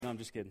I'm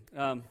just kidding.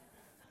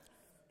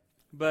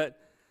 But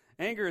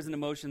anger is an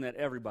emotion that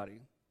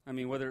everybody, I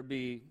mean, whether it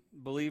be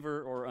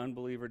believer or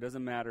unbeliever,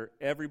 doesn't matter.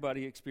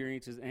 Everybody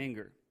experiences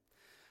anger.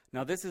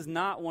 Now, this is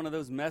not one of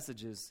those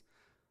messages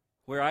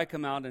where I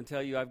come out and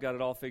tell you I've got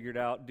it all figured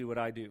out, do what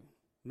I do.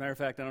 Matter of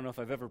fact, I don't know if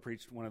I've ever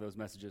preached one of those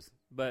messages.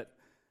 But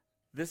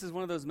this is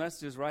one of those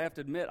messages where I have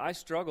to admit I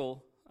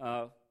struggle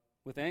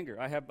with anger.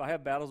 I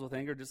have battles with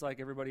anger just like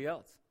everybody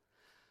else.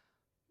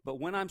 But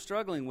when I'm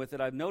struggling with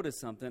it, I've noticed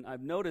something.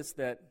 I've noticed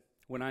that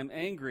when I'm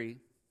angry,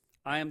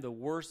 I am the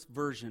worst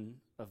version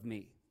of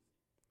me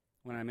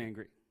when I'm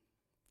angry.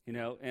 You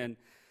know, and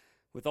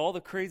with all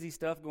the crazy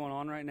stuff going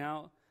on right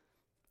now,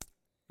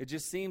 it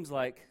just seems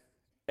like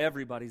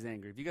everybody's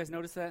angry. Have you guys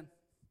noticed that?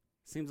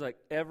 Seems like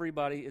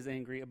everybody is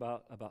angry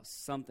about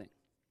something.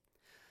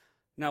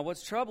 Now,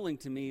 what's troubling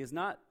to me is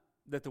not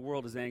that the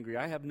world is angry.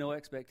 I have no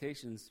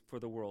expectations for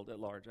the world at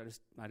large.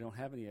 I don't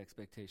have any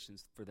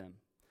expectations for them.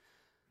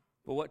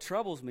 But what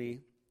troubles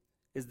me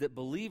is that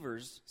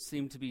believers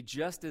seem to be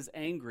just as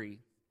angry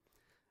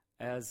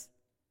as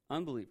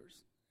unbelievers,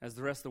 as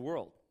the rest of the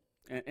world.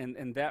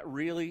 And that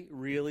really,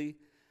 really,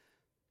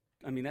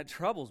 that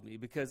troubles me,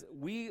 because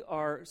we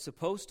are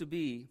supposed to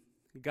be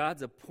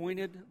God's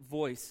appointed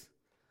voice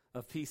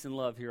of peace and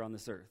love here on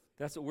this earth.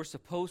 That's what we're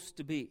supposed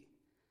to be.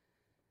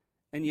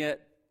 And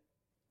yet,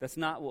 that's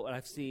not what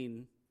I've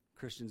seen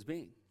Christians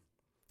being.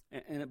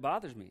 And it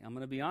bothers me. I'm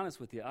going to be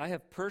honest with you. I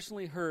have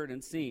personally heard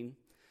and seen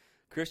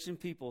Christian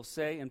people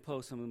say and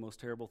post some of the most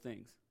terrible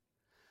things.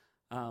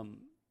 And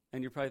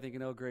you're probably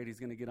thinking, oh, great, he's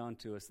going to get on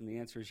to us. And the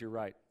answer is you're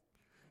right.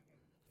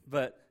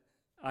 But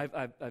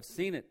I've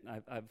seen it.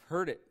 I've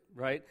heard it,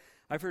 right?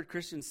 I've heard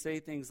Christians say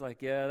things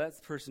like, yeah,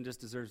 that person just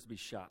deserves to be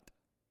shot.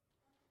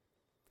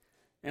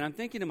 And I'm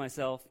thinking to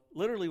myself,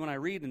 literally when I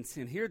read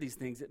and hear these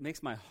things, it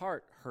makes my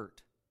heart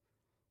hurt.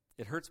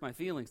 It hurts my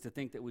feelings to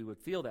think that we would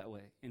feel that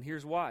way. And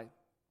here's why.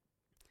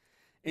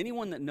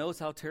 Anyone that knows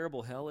how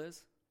terrible hell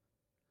is,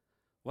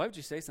 why would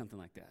you say something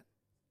like that?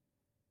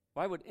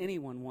 Why would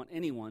anyone want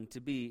anyone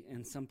to be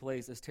in some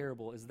place as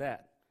terrible as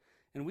that?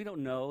 And we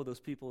don't know those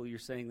people you're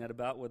saying that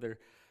about, whether,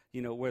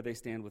 where they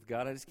stand with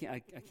God. I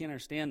can't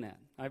understand that.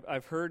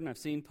 I've heard and I've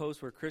seen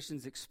posts where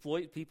Christians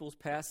exploit people's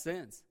past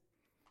sins.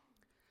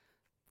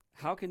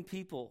 How can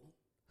people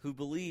who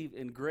believe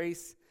in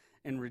grace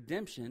and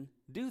redemption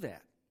do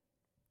that?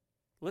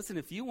 Listen,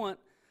 if you want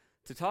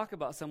to talk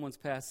about someone's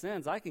past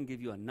sins, I can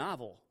give you a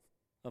novel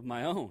of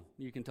my own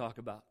you can talk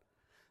about.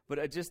 But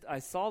I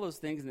saw those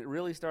things and it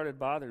really started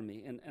bothering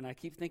me. And I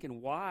keep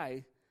thinking,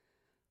 why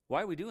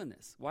are we doing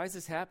this? Why is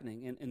this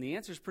happening? And the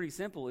answer is pretty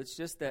simple. It's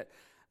just that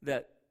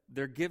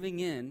they're giving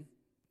in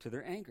to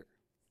their anger.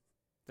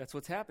 That's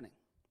what's happening.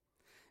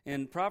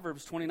 In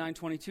Proverbs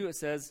 29:22, it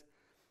says,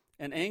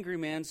 an angry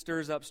man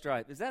stirs up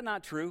strife. Is that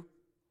not true?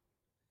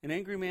 An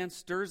angry man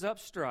stirs up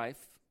strife,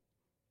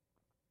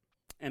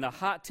 and a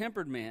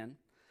hot-tempered man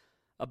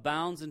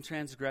abounds in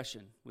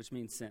transgression, which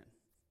means sin.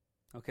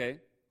 Okay?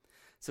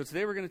 So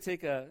today we're going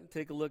to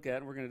take a look at,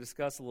 and we're going to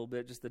discuss a little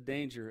bit just the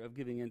danger of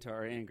giving into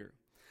our anger.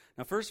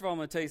 Now, first of all, I'm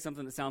going to tell you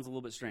something that sounds a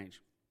little bit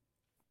strange.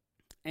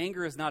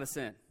 Anger is not a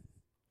sin.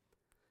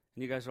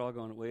 And you guys are all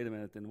going, wait a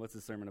minute, then what's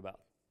the sermon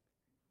about?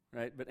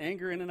 Right? But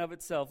anger in and of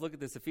itself, look at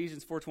this,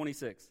 Ephesians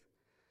 4:26.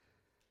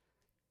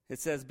 It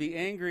says, be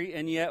angry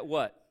and yet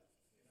what?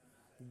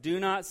 Do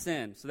not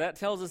sin. So that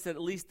tells us that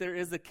at least there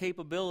is a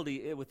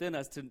capability within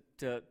us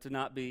to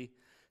not be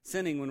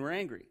sinning when we're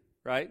angry,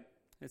 right?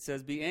 It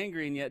says, be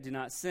angry and yet do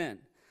not sin.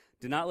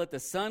 Do not let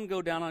the sun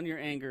go down on your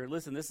anger.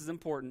 Listen, this is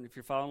important. If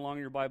you're following along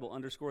in your Bible,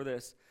 underscore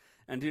this.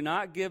 And do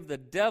not give the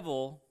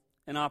devil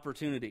an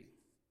opportunity.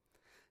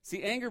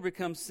 See, anger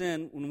becomes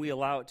sin when we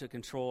allow it to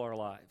control our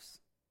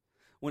lives.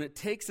 When it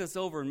takes us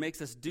over and makes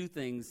us do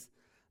things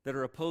that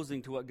are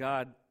opposing to what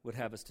God would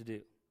have us to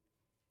do.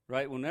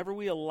 Right? Whenever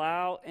we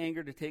allow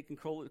anger to take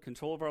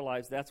control of our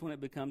lives, that's when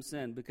it becomes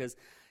sin. Because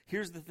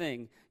here's the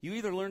thing. You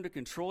either learn to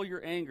control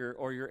your anger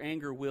or your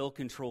anger will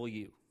control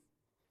you.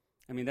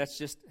 That's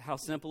just how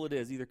simple it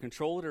is. Either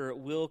control it or it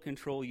will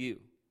control you.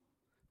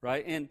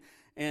 Right?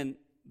 And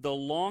the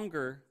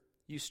longer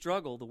you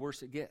struggle, the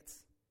worse it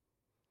gets.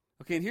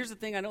 Okay, and here's the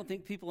thing I don't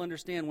think people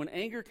understand. When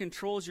anger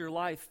controls your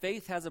life,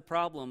 faith has a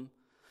problem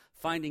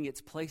finding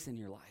its place in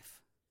your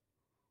life.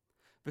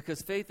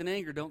 Because faith and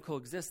anger don't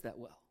coexist that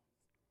well.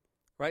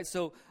 Right?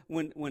 So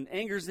when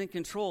anger's in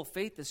control,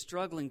 faith is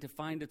struggling to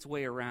find its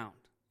way around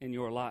in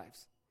your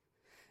lives.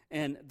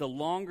 And the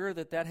longer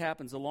that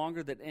happens, the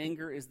longer that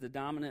anger is the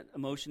dominant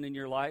emotion in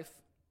your life,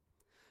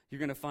 you're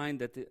going to find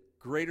that the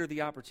greater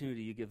the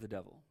opportunity you give the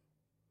devil.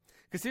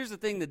 Because here's the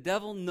thing, the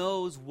devil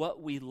knows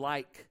what we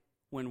like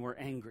when we're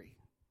angry.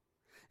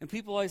 And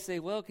people always say,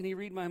 well, can he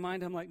read my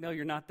mind? I'm like, no,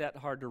 you're not that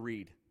hard to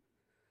read.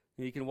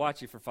 And he can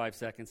watch you for 5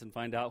 seconds and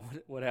find out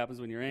what happens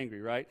when you're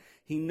angry, right?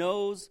 He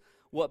knows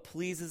what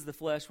pleases the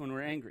flesh when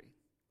we're angry.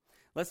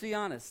 Let's be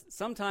honest.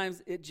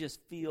 Sometimes it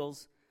just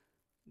feels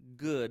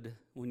good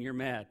when you're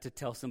mad to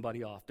tell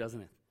somebody off,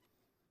 doesn't it?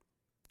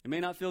 It may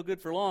not feel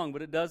good for long,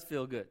 but it does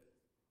feel good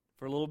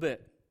for a little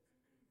bit,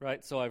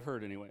 right? So I've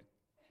heard anyway,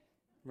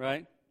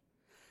 right?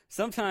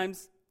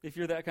 Sometimes, if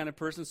you're that kind of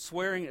person,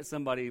 swearing at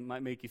somebody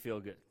might make you feel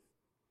good.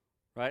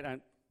 Right? I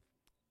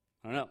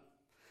don't know.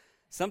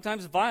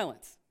 Sometimes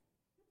violence.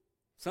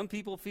 Some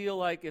people feel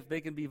like if they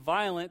can be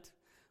violent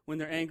when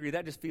they're angry,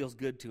 that just feels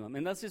good to them.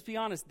 And let's just be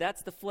honest,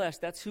 that's the flesh.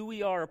 That's who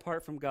we are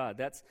apart from God.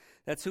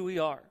 That's who we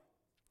are.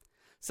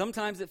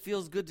 Sometimes it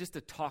feels good just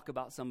to talk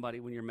about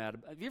somebody when you're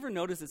mad. Have you ever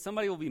noticed that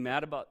somebody will be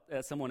mad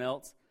at someone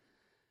else,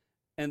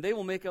 and they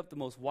will make up the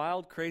most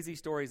wild, crazy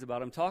stories about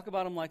them, talk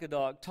about them like a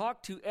dog,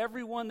 talk to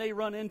everyone they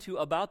run into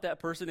about that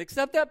person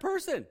except that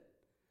person?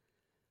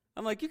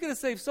 I'm like, you could have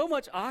saved so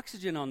much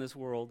oxygen on this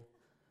world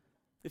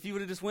if you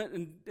would have just went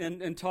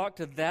and talked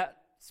to that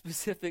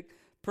specific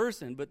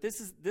person. But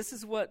this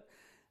is what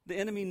the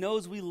enemy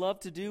knows we love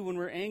to do when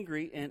we're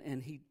angry,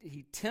 and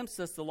he tempts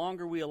us the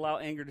longer we allow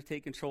anger to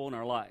take control in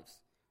our lives.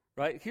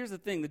 Right? Here's the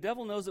thing. The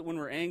devil knows that when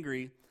we're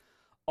angry,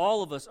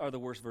 all of us are the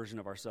worst version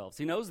of ourselves.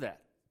 He knows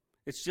that.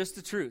 It's just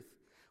the truth.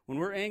 When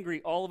we're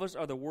angry, all of us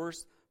are the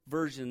worst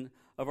version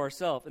of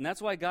ourselves. And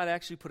that's why God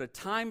actually put a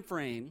time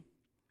frame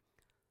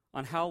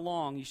on how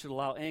long you should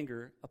allow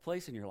anger a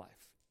place in your life.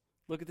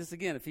 Look at this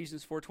again,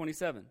 Ephesians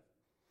 4:27. It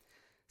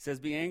says,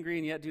 be angry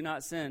and yet do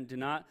not sin. Do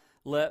not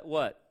let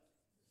what?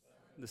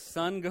 The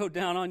sun go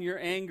down on your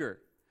anger.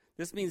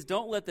 This means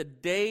don't let the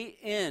day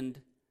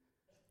end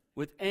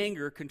with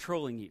anger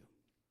controlling you.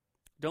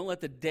 Don't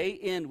let the day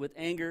end with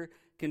anger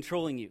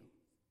controlling you.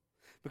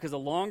 Because the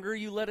longer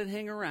you let it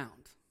hang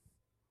around,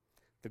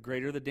 the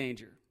greater the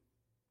danger.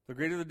 The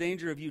greater the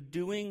danger of you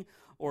doing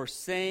or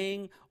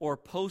saying or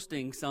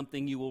posting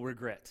something you will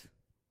regret.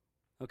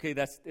 Okay,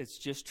 it's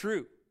just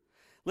true.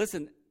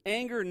 Listen,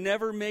 anger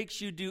never makes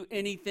you do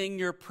anything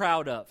you're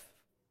proud of.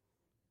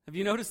 Have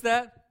you noticed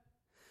that?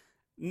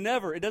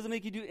 Never. It doesn't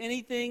make you do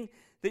anything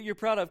that you're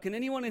proud of. Can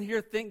anyone in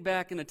here think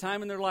back in a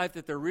time in their life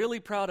that they're really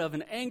proud of,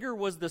 and anger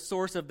was the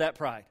source of that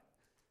pride?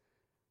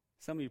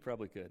 Some of you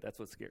probably could. That's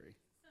what's scary.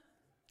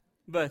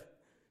 But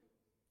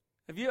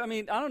I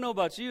don't know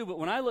about you, but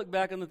when I look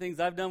back on the things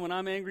I've done when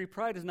I'm angry,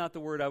 pride is not the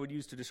word I would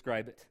use to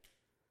describe it.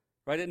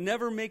 Right? It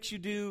never makes you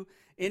do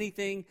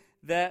anything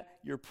that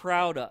you're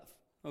proud of.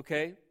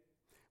 Okay?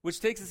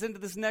 Which takes us into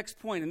this next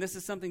point, and this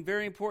is something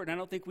very important I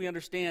don't think we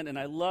understand, and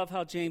I love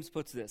how James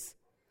puts this.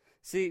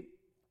 See,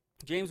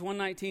 James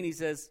 1:19, he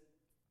says,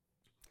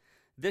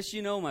 this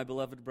you know, my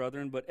beloved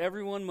brethren, but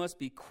everyone must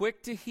be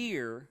quick to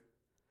hear,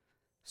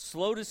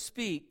 slow to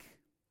speak,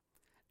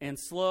 and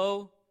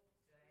slow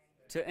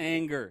to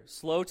anger.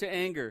 Slow to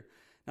anger.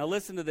 Now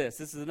listen to this.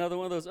 This is another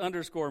one of those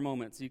underscore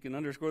moments. You can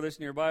underscore this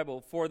in your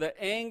Bible. For the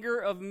anger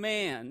of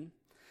man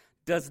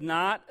does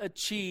not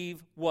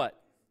achieve what?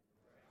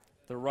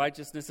 The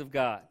righteousness of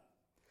God.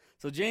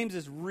 So James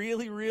is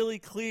really, really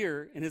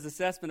clear in his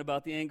assessment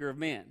about the anger of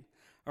man.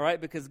 All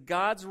right, because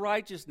God's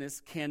righteousness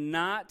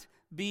cannot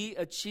be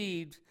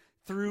achieved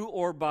through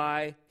or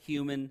by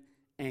human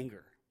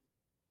anger.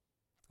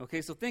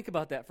 Okay, so think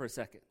about that for a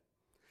second.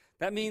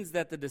 That means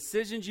that the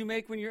decisions you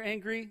make when you're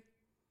angry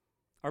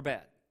are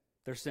bad.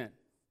 They're sin.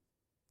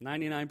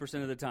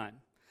 99% of the time.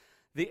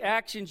 The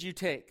actions you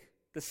take,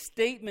 the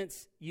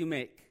statements you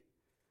make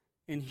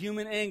in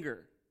human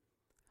anger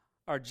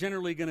are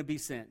generally going to be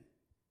sin.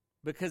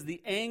 Because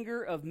the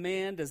anger of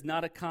man does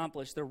not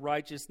accomplish the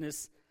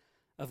righteousness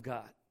of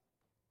God.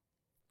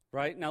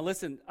 Right? Now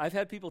listen, I've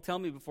had people tell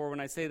me before when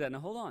I say that, now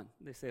hold on.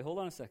 They say, hold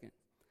on a second.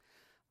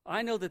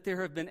 I know that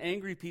there have been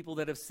angry people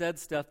that have said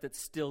stuff that's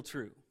still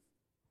true.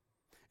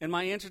 And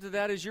my answer to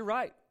that is you're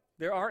right.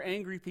 There are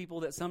angry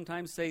people that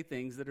sometimes say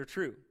things that are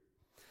true.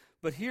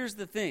 But here's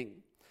the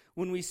thing.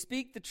 When we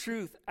speak the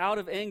truth out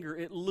of anger,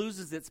 it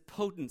loses its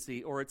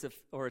potency or its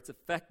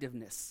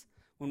effectiveness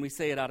when we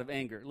say it out of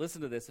anger.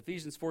 Listen to this,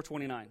 Ephesians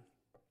 4:29.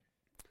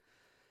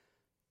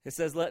 It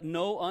says, let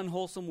no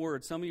unwholesome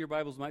word, some of your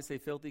Bibles might say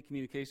filthy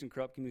communication,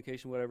 corrupt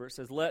communication, whatever. It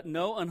says, let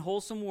no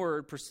unwholesome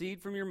word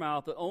proceed from your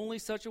mouth, but only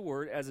such a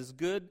word as is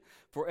good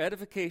for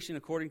edification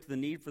according to the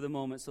need for the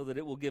moment, so that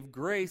it will give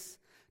grace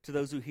to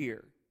those who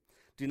hear.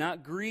 Do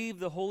not grieve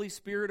the Holy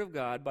Spirit of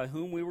God, by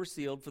whom we were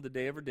sealed for the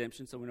day of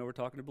redemption. So we know we're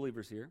talking to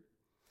believers here.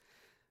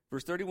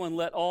 Verse 31,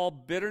 let all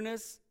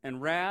bitterness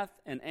and wrath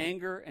and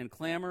anger and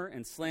clamor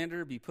and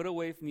slander be put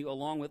away from you,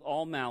 along with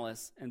all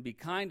malice, and be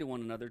kind to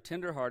one another,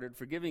 tenderhearted,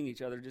 forgiving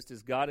each other, just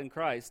as God in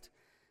Christ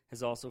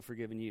has also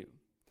forgiven you.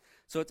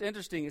 So it's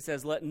interesting. It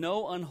says, let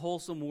no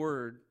unwholesome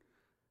word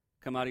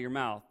come out of your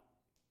mouth,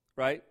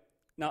 right?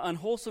 Now,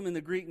 unwholesome in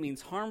the Greek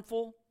means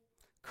harmful,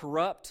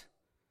 corrupt,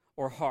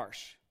 or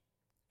harsh.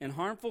 And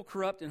harmful,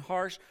 corrupt, and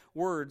harsh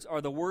words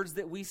are the words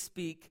that we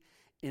speak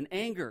in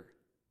anger.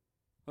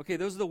 Okay,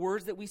 those are the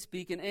words that we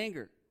speak in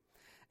anger.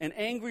 And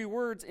angry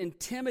words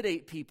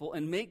intimidate people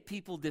and make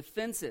people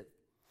defensive.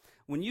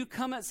 When you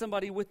come at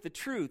somebody with the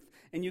truth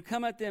and you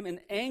come at them in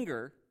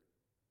anger,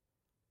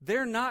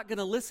 they're not going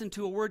to listen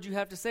to a word you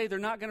have to say. They're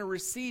not going to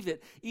receive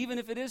it, even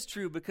if it is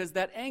true, because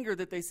that anger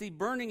that they see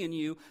burning in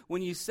you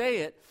when you say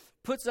it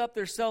puts up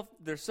their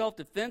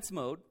self-defense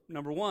mode,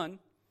 number one,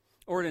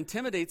 or it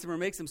intimidates them or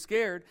makes them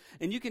scared,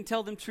 and you can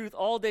tell them truth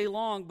all day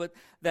long, but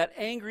that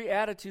angry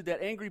attitude,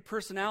 that angry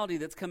personality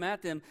that's come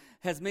at them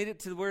has made it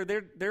to where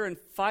they're in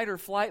fight or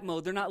flight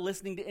mode. They're not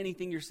listening to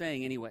anything you're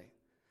saying anyway.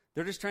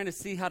 They're just trying to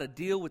see how to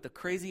deal with the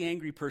crazy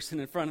angry person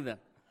in front of them.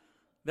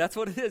 That's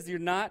what it is. They're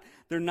not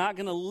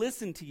going to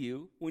listen to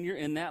you when you're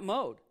in that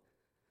mode.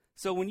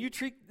 So when you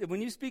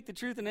speak the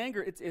truth in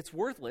anger, it's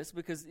worthless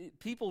because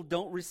people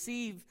don't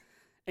receive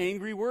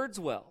angry words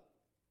well.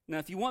 Now,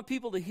 if you want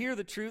people to hear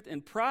the truth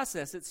and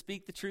process it,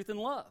 speak the truth in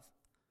love.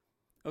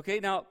 Okay,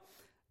 now,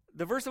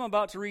 the verse I'm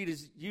about to read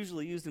is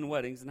usually used in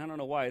weddings, and I don't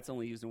know why it's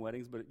only used in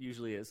weddings, but it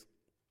usually is.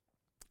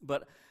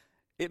 But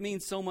it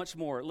means so much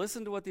more.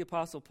 Listen to what the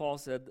Apostle Paul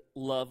said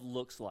love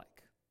looks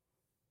like.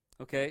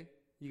 Okay?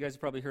 You guys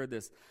have probably heard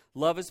this.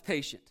 Love is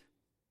patient,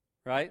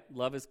 right?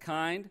 Love is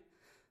kind.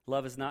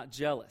 Love is not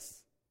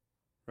jealous,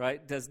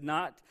 right? Does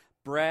not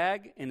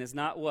brag and is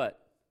not what?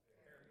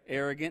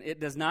 Arrogant. It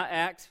does not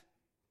act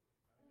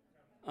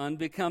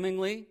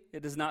unbecomingly.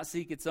 It does not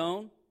seek its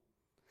own.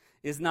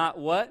 Is not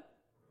what?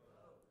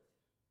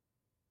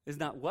 Is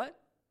not what?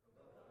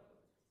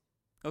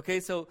 Okay,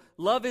 so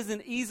love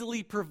isn't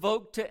easily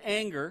provoked to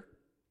anger.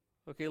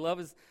 Okay, love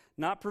is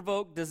not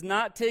provoked, does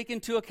not take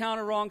into account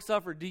a wrong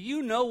suffered. Do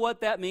you know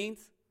what that means?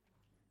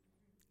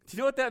 Do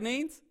you know what that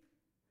means?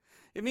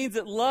 It means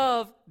that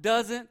love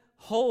doesn't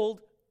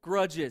hold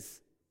grudges.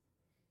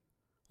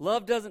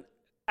 Love doesn't,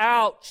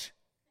 ouch,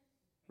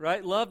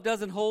 right? Love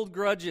doesn't hold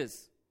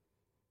grudges.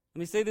 Let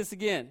me say this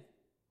again.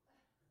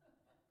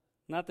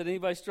 Not that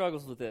anybody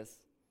struggles with this.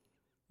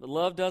 But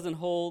love doesn't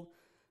hold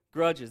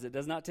grudges. It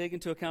does not take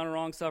into account a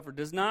wrong suffered.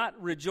 Does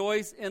not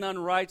rejoice in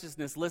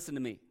unrighteousness. Listen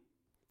to me.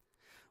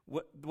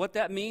 What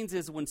that means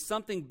is when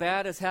something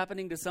bad is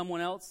happening to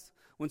someone else,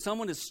 when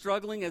someone is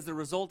struggling as the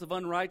result of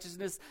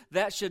unrighteousness,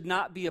 that should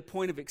not be a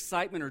point of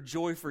excitement or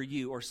joy for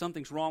you, or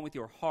something's wrong with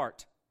your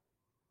heart.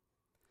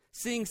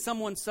 Seeing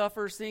someone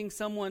suffer, seeing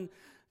someone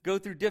go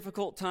through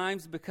difficult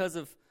times because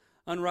of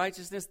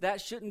unrighteousness,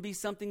 that shouldn't be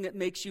something that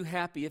makes you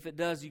happy. If it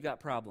does, you got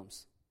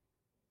problems.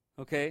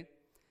 Okay?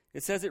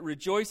 It says it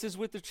rejoices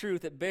with the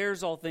truth, it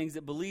bears all things,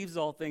 it believes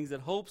all things,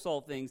 it hopes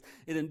all things,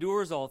 it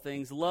endures all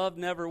things. Love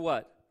never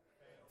what?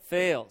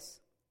 Fails.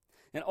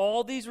 And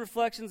all these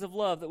reflections of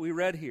love that we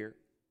read here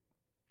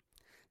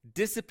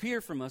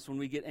disappear from us when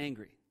we get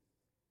angry.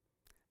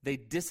 They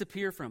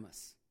disappear from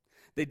us.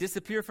 They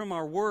disappear from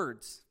our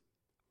words.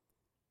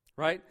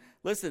 Right?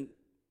 Listen,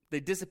 they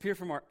disappear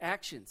from our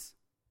actions.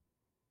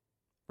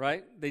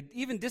 Right? They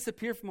even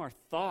disappear from our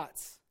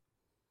thoughts.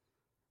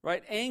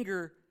 Right?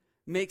 Anger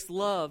makes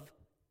love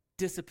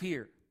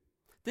disappear.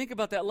 Think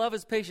about that. Love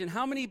is patient.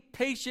 How many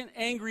patient,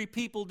 angry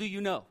people do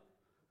you know?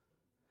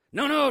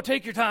 No,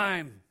 take your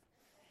time.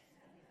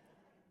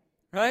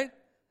 Right?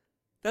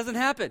 Doesn't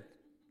happen.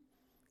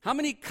 How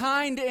many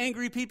kind,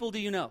 angry people do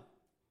you know?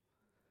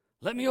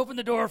 Let me open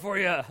the door for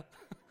you.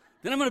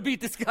 Then I'm going to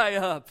beat this guy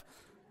up.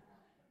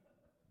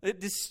 It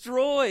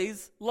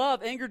destroys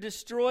love. Anger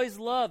destroys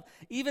love.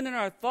 Even in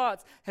our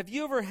thoughts. Have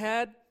you ever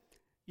had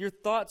your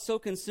thoughts so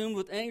consumed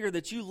with anger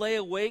that you lay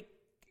awake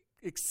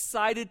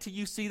excited till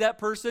you see that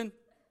person?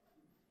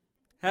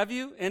 Have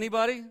you?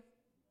 Anybody?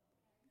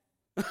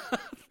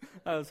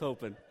 I was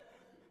hoping.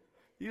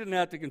 You didn't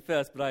have to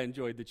confess, but I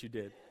enjoyed that you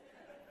did.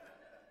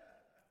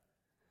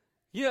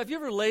 Yeah, have you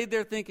ever laid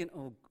there thinking,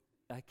 oh,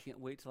 I can't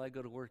wait till I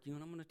go to work. You know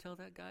what I'm going to tell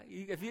that guy?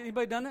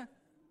 Anybody done that?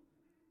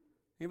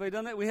 Anybody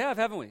done that? We have,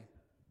 haven't we?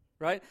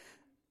 Right?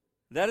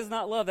 That is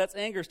not love. That's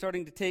anger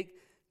starting to take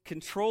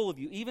control of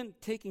you, even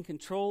taking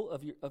control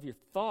of your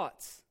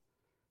thoughts.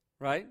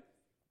 Right?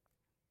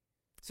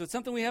 So it's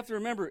something we have to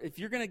remember. If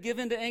you're going to give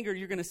in to anger,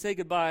 you're going to say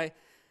goodbye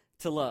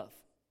to love.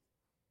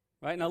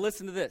 Right? Now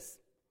listen to this.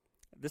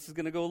 This is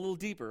going to go a little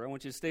deeper. I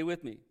want you to stay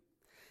with me.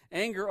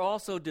 Anger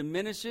also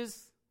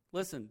diminishes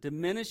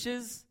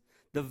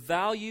the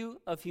value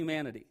of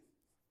humanity.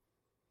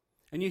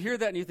 And you hear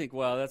that and you think,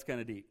 wow, that's kind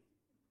of deep.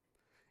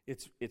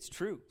 It's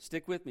true.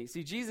 Stick with me.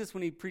 See, Jesus,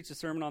 when he preached the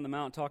Sermon on the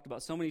Mount, talked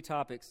about so many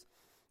topics,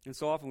 and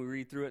so often we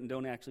read through it and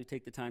don't actually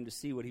take the time to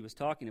see what he was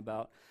talking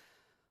about.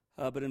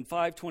 But in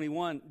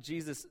 5:21,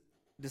 Jesus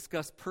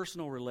discussed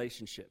personal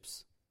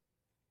relationships.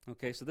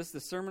 Okay, so this is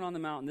the Sermon on the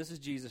Mount, and this is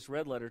Jesus,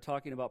 red letter,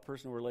 talking about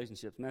personal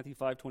relationships. Matthew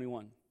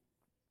 5:21.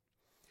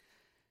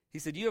 He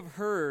said, you have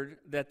heard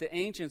that the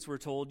ancients were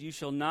told, you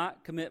shall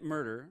not commit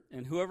murder,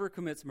 and whoever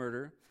commits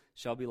murder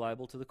shall be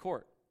liable to the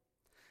court.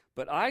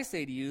 But I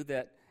say to you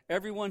that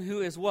everyone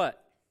who is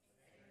what?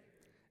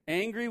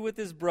 Angry with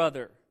his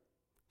brother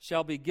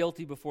shall be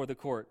guilty before the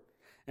court.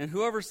 And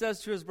whoever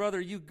says to his brother,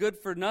 you good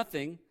for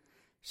nothing,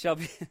 shall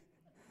be,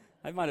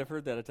 I might have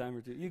heard that a time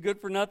or two, you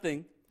good for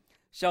nothing,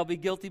 shall be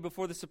guilty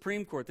before the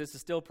Supreme Court. This is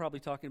still probably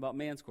talking about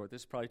man's court.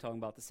 This is probably talking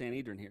about the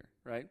Sanhedrin here,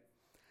 right?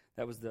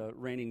 That was the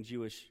reigning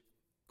Jewish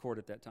court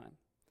at that time.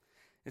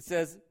 It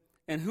says,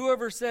 and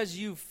whoever says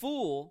you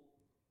fool,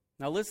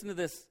 now listen to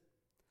this,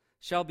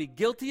 shall be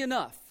guilty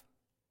enough.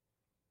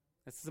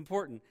 This is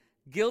important.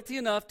 Guilty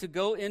enough to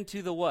go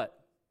into the what?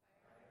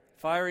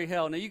 Fiery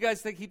hell. Now you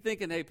guys keep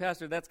thinking, hey,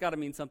 Pastor, that's got to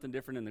mean something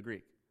different in the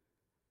Greek.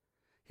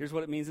 Here's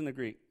what it means in the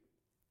Greek.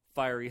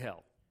 Fiery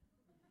hell.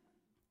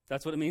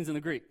 That's what it means in the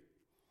Greek.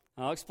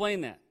 I'll explain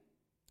that.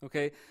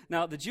 Okay?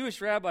 Now, the Jewish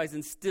rabbis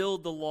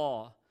instilled the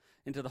law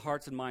into the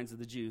hearts and minds of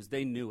the Jews.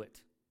 They knew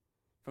it.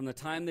 From the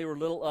time they were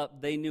little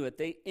up, they knew it.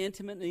 They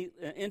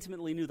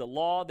intimately knew the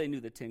law. They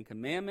knew the Ten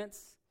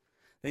Commandments.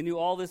 They knew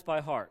all this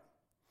by heart.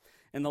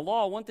 And the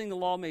law, one thing the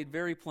law made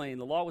very plain,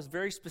 the law was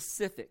very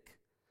specific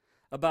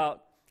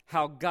about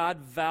how God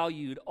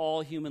valued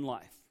all human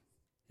life.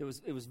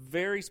 It was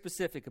very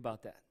specific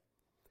about that.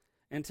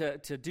 And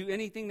to do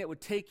anything that would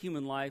take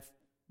human life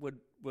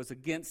was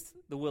against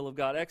the will of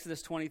God.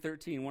 Exodus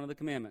 20:13, one of the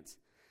commandments,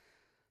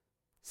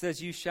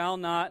 says, you shall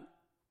not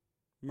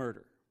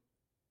murder.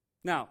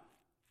 Now,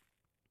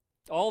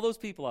 all those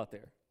people out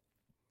there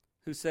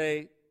who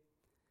say,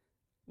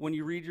 when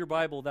you read your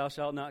Bible, thou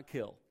shalt not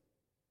kill,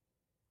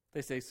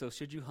 they say, so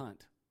should you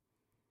hunt?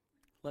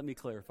 Let me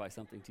clarify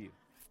something to you.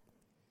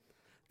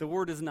 The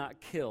word is not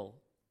kill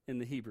in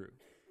the Hebrew.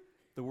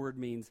 The word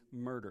means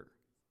murder.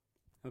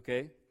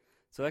 Okay?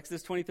 So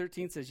Exodus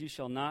 20:13 says, you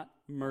shall not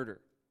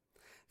murder.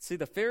 See,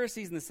 the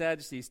Pharisees and the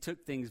Sadducees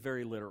took things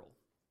very literal.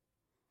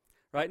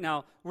 Right?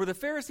 Now, were the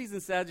Pharisees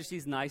and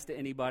Sadducees nice to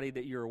anybody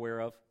that you're aware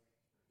of?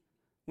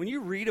 When you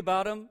read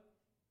about them,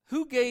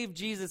 who gave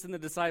Jesus and the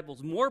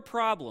disciples more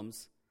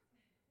problems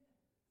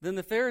than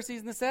the Pharisees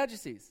and the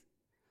Sadducees?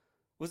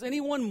 Was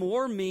anyone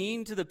more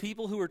mean to the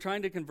people who were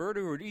trying to convert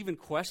or who were even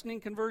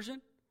questioning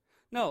conversion?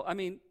 No, I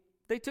mean,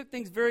 they took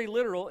things very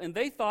literal, and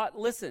they thought,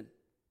 listen,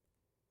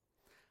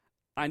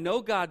 I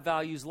know God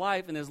values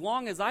life, and as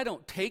long as I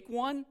don't take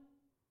one,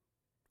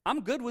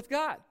 I'm good with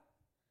God.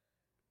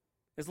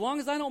 As long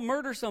as I don't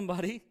murder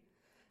somebody,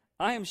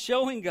 I am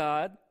showing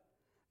God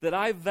that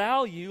I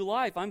value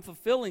life. I'm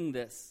fulfilling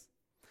this.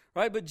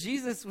 Right? But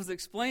Jesus was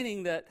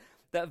explaining that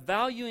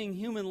valuing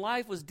human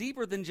life was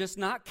deeper than just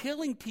not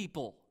killing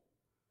people.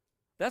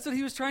 That's what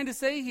he was trying to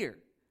say here.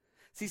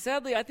 See,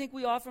 sadly, I think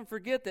we often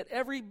forget that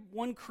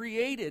everyone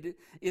created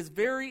is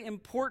very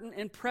important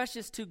and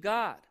precious to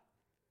God.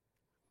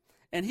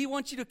 And he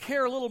wants you to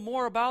care a little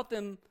more about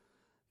them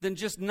than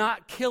just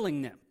not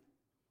killing them.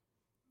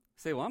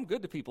 Say, well, I'm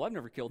good to people. I've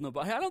never killed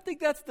nobody. I don't think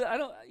that's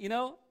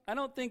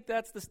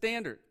the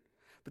standard.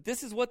 But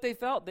this is what they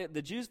felt.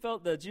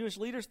 The Jewish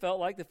leaders felt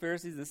like the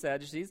Pharisees and the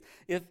Sadducees.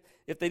 If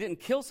they didn't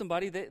kill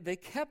somebody, they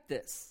kept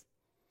this.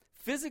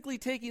 Physically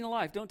taking a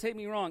life, don't take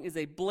me wrong, is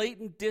a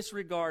blatant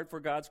disregard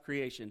for God's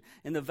creation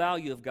and the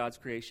value of God's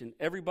creation.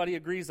 Everybody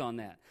agrees on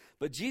that.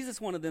 But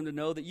Jesus wanted them to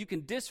know that you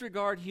can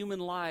disregard human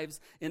lives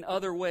in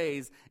other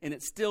ways and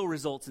it still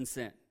results in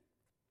sin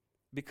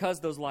because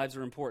those lives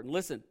are important.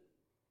 Listen,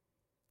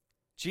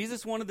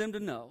 Jesus wanted them to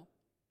know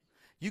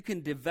you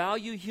can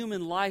devalue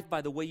human life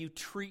by the way you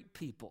treat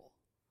people.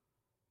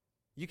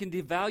 You can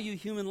devalue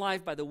human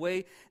life by the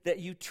way that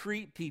you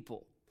treat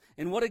people.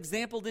 And what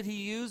example did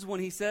he use when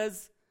he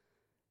says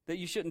that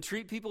you shouldn't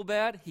treat people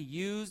bad? He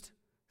used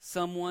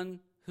someone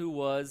who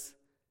was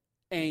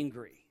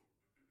angry.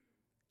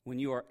 When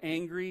you are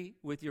angry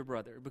with your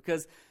brother.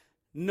 Because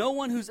no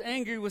one who's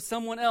angry with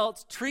someone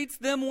else treats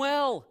them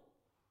well.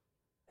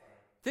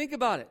 Think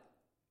about it.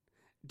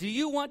 Do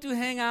you want to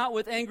hang out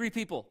with angry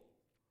people?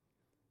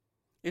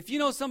 If you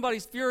know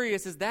somebody's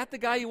furious, is that the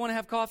guy you want to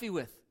have coffee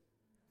with?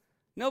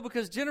 No,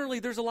 because generally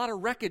there's a lot of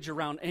wreckage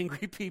around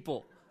angry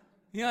people.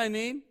 You know what I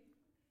mean?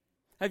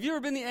 Have you ever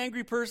been the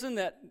angry person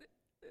that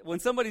when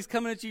somebody's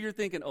coming at you, you're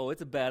thinking, oh,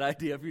 it's a bad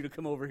idea for you to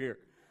come over here?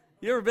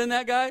 You ever been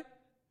that guy?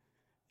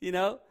 You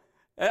know?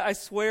 I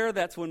swear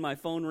that's when my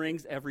phone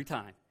rings every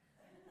time.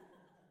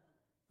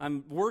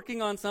 I'm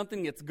working on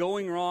something, it's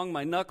going wrong,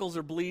 my knuckles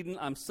are bleeding,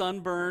 I'm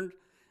sunburned,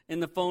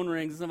 and the phone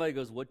rings, and somebody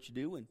goes, what you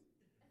doing?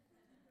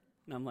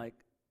 And I'm like,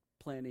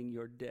 planning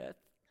your death.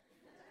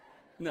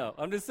 No,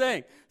 I'm just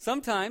saying,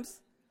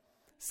 sometimes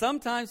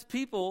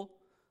people,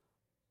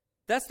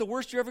 that's the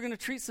worst you're ever going to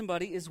treat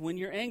somebody is when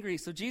you're angry.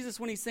 So Jesus,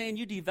 when he's saying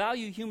you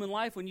devalue human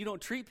life when you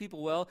don't treat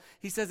people well,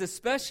 he says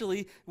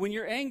especially when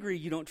you're angry,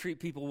 you don't treat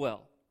people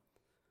well.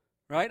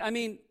 Right? I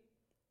mean,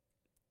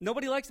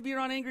 nobody likes to be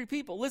around angry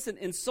people. Listen,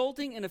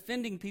 insulting and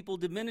offending people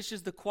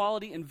diminishes the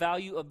quality and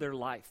value of their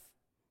life.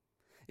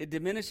 It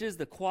diminishes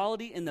the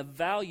quality and the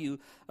value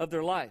of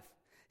their life.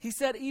 He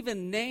said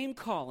even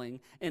name-calling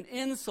and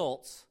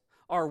insults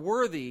are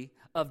worthy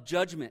of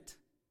judgment.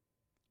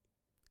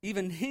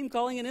 Even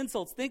name-calling and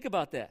insults, think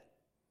about that.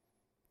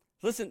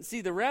 Listen,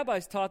 see, the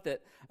rabbis taught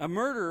that a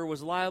murderer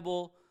was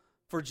liable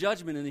for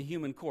judgment in the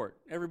human court.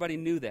 Everybody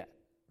knew that,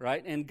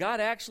 right? And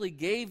God actually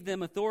gave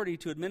them authority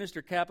to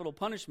administer capital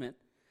punishment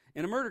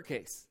in a murder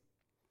case.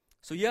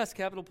 So yes,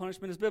 capital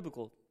punishment is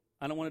biblical.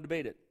 I don't want to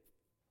debate it.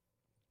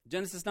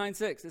 Genesis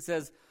 9:6, it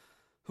says,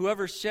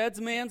 whoever sheds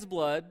man's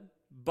blood,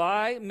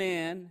 by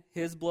man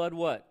his blood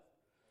what?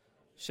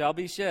 Shall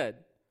be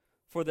shed.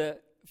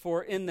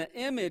 For in the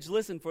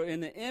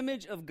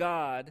image of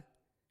God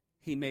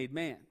he made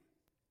man.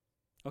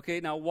 Okay,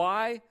 now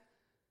why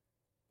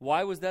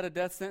was that a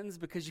death sentence?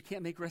 Because you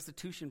can't make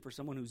restitution for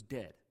someone who's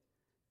dead.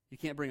 You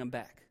can't bring them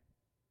back.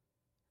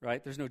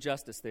 Right? There's no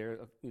justice there.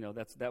 You know,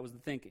 that was the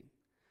thinking.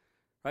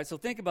 Right? So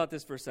think about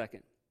this for a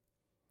second.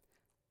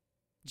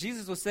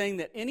 Jesus was saying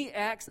that any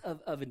acts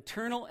of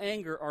internal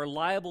anger are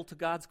liable to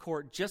God's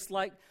court, just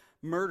like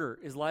murder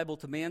is liable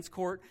to man's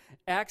court.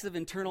 Acts of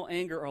internal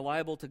anger are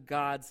liable to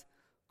God's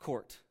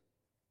court.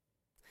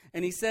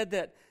 And he said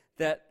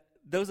that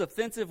those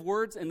offensive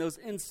words and those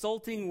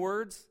insulting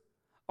words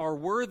are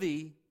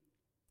worthy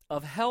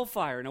of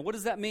hellfire. Now, what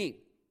does that mean?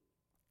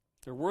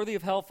 They're worthy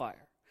of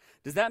hellfire.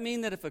 Does that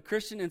mean that if a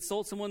Christian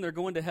insults someone, they're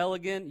going to hell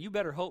again? You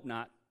better hope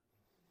not.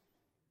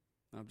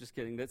 No, I'm just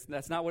kidding.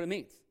 That's not what it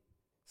means.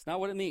 It's not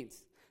what it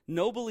means.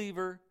 No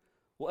believer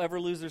will ever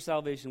lose their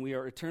salvation. We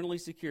are eternally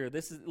secure.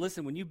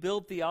 Listen, when you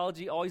build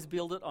theology, always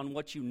build it on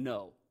what you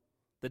know,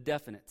 the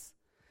definites.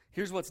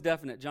 Here's what's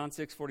definite, John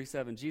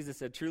 6:47. Jesus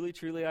said, "Truly,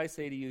 truly, I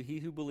say to you, he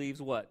who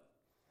believes what?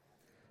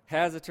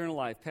 Has eternal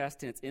life,"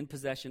 past tense, in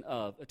possession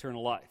of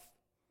eternal life.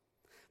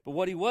 But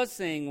what he was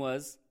saying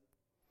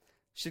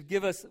should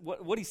give us,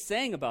 what he's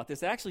saying about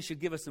this actually should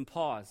give us some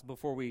pause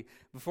before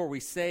we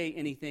say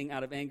anything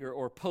out of anger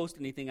or post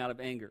anything out of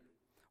anger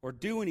or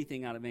do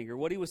anything out of anger.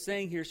 What he was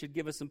saying here should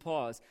give us some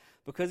pause,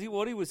 because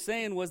what he was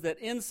saying was that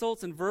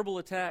insults and verbal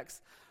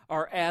attacks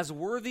are as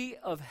worthy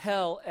of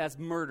hell as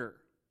murder.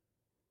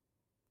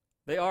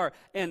 They are.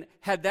 And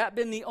had that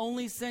been the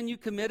only sin you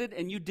committed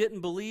and you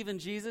didn't believe in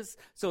Jesus,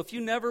 so if you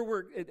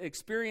never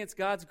experienced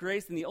God's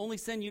grace and the only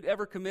sin you'd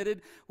ever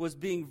committed was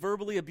being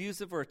verbally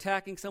abusive or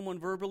attacking someone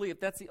verbally,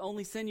 if that's the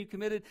only sin you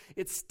committed,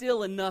 it's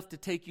still enough to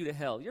take you to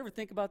hell. You ever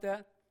think about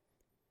that?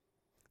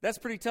 That's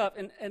pretty tough.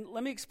 And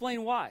let me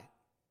explain why.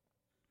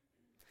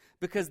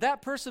 Because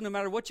that person, no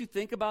matter what you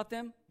think about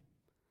them,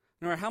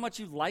 no matter how much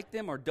you like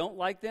them or don't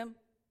like them,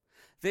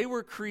 they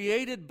were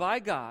created by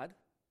God.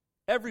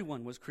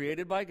 Everyone was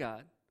created by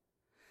God.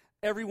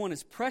 Everyone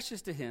is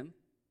precious to him.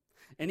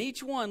 And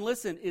each one,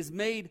 listen, is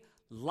made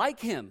like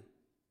him.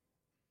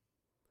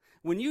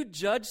 When you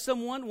judge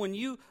someone, when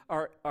you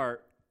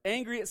are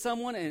angry at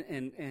someone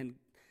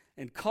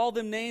and call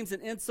them names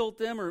and insult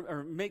them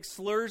or make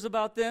slurs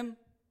about them,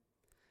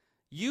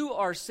 you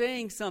are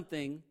saying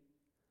something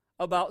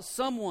about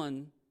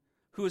someone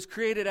who was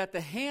created at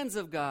the hands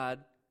of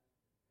God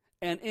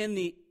and in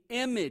the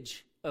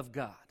image of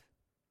God.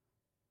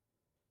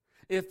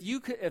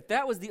 If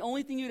that was the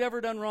only thing you'd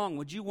ever done wrong,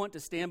 would you want to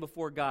stand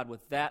before God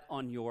with that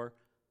on your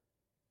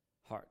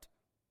heart?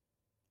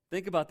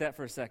 Think about that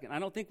for a second. I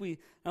don't think we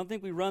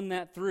run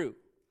that through.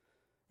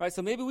 Right?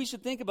 So maybe we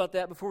should think about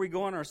that before we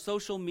go on our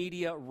social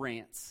media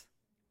rants.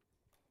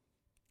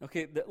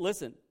 Okay,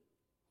 listen.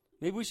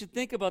 Maybe we should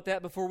think about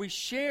that before we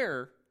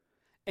share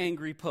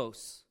angry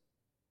posts.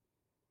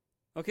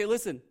 Okay,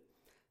 listen.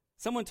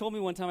 Someone told me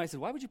one time, I said,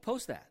 "Why would you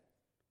post that?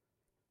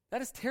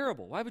 That is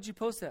terrible. Why would you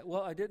post that?"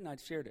 "Well, I didn't. I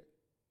shared it."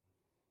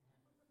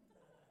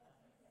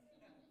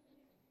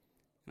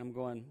 And I'm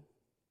going,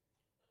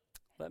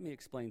 let me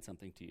explain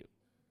something to you.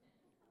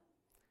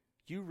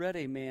 You read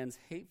a man's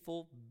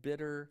hateful,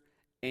 bitter,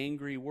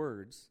 angry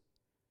words,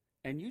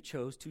 and you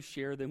chose to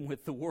share them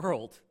with the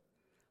world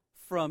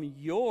from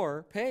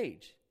your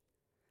page.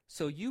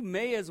 So you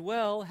may as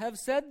well have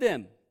said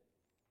them.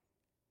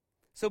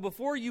 So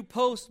before you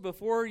post,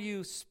 before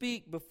you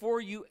speak, before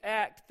you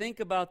act,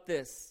 think about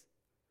this.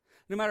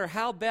 No matter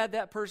how bad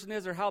that person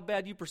is or how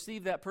bad you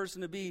perceive that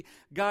person to be,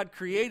 God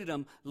created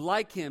them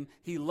like him.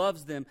 He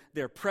loves them.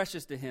 They're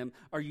precious to him.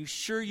 Are you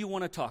sure you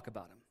want to talk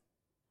about him?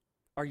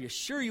 Are you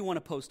sure you want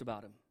to post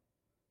about him?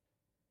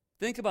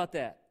 Think about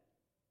that.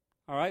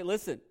 All right,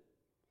 listen.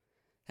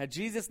 Had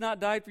Jesus not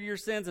died for your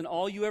sins and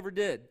all you ever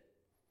did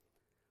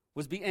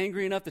was be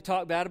angry enough to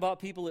talk bad about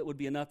people, it would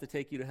be enough to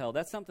take you to hell.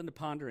 That's something to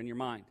ponder in your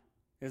mind,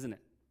 isn't it?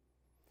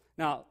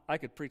 Now, I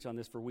could preach on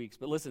this for weeks,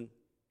 but listen,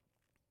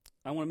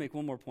 I want to make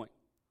one more point.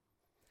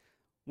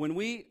 When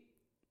we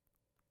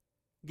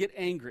get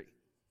angry,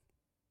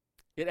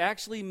 it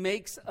actually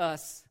makes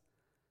us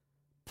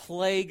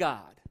play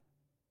God.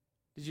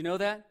 Did you know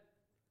that?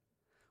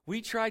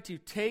 We try to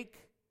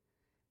take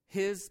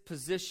his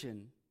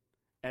position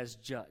as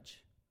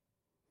judge.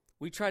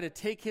 We try to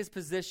take his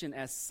position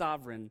as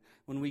sovereign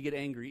when we get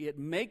angry. It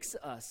makes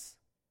us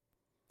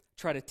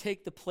try to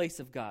take the place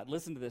of God.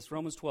 Listen to this,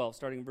 Romans 12,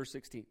 starting in verse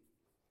 16.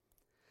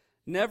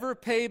 Never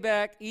pay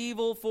back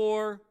evil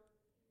for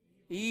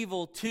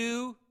evil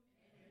to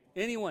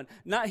anyone.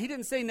 He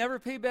didn't say never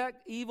pay back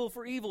evil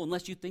for evil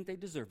unless you think they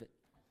deserve it.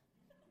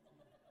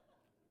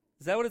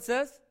 Is that what it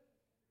says?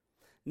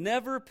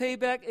 Never pay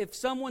back. If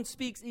someone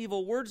speaks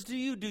evil words to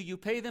you, do you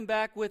pay them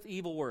back with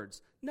evil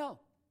words? No.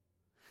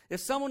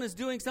 If someone is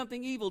doing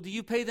something evil, do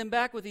you pay them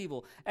back with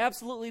evil?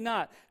 Absolutely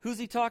not. Who's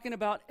he talking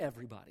about?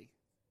 Everybody.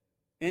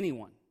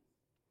 Anyone.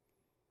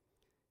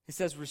 He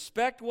says,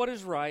 respect what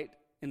is right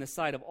in the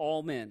sight of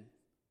all men.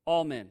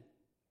 All men.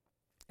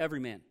 Every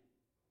man.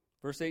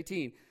 Verse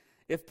 18.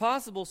 If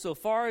possible, so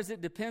far as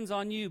it depends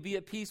on you, be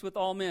at peace with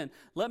all men.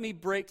 Let me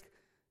break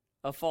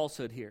a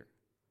falsehood here.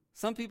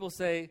 Some people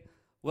say,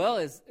 well,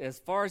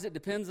 as far as it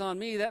depends on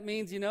me, that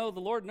means, the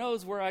Lord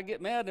knows where I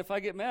get mad. If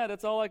I get mad,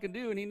 that's all I can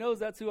do, and he knows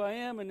that's who I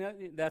am,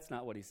 and that's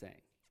not what he's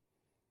saying.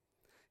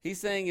 He's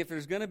saying if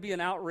there's going to be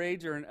an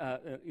outrage or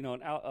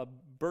a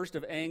burst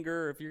of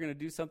anger, or if you're going to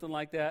do something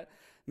like that,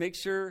 make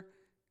sure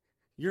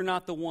you're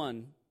not the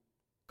one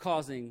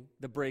causing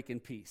the break in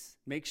peace.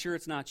 Make sure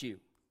it's not you.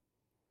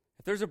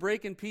 If there's a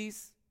break in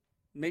peace,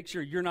 make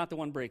sure you're not the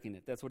one breaking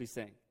it. That's what he's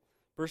saying.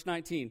 Verse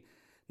 19,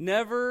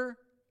 never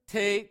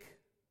take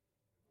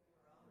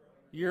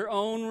your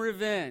own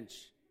revenge.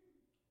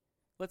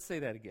 Let's say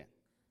that again.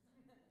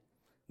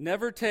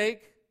 Never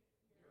take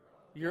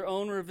your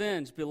own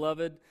revenge,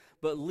 beloved,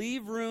 but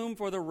leave room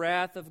for the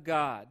wrath of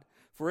God.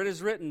 For it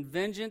is written,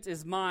 vengeance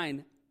is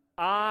mine,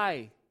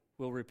 I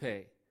will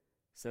repay,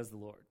 says the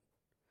Lord.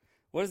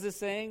 What is this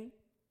saying?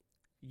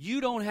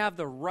 You don't have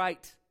the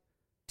right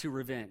to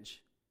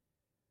revenge.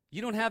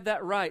 You don't have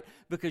that right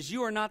because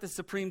you are not the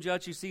supreme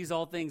judge who sees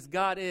all things.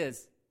 God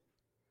is.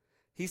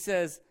 He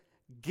says,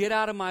 get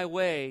out of my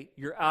way.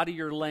 You're out of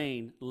your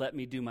lane. Let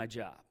me do my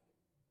job.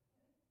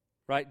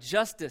 Right?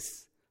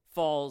 Justice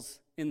falls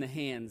in the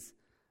hands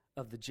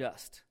of the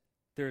just.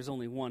 There is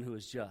only one who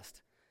is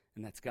just,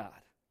 and that's God.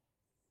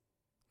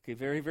 Okay,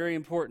 very, very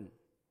important.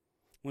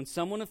 When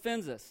someone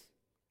offends us,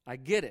 I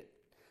get it.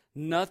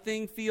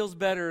 Nothing feels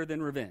better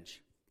than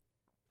revenge.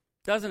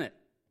 Doesn't it?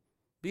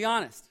 Be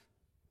honest.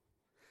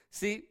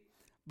 See,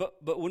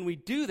 but when we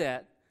do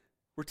that,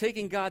 we're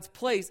taking God's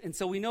place, and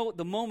so we know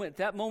at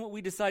that moment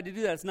we decide to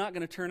do that, it's not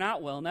going to turn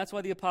out well, and that's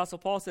why the Apostle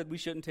Paul said we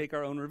shouldn't take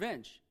our own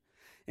revenge.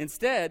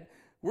 Instead,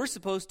 we're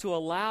supposed to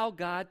allow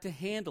God to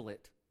handle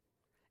it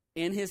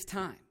in His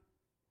time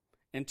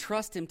and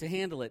trust Him to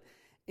handle it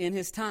in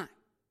His time.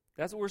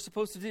 That's what we're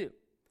supposed to do.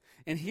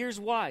 And here's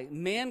why.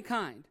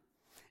 Mankind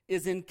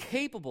is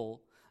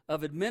incapable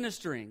of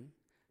administering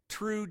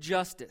true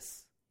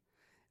justice.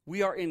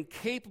 We are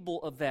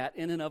incapable of that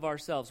in and of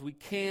ourselves. We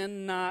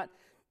cannot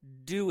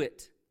do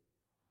it.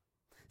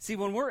 See,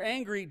 when we're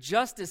angry,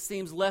 justice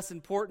seems less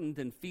important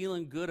than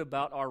feeling good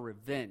about our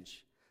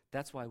revenge.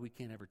 That's why we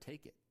can't ever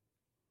take it.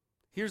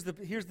 Here's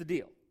the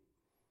deal.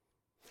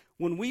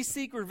 When we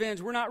seek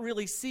revenge, we're not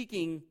really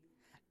seeking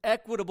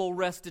equitable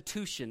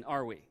restitution,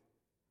 are we?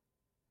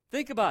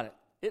 Think about it.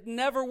 It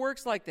never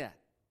works like that.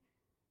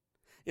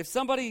 If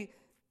somebody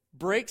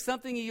breaks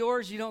something of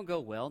yours, you don't go,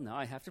 well, now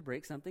I have to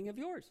break something of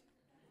yours.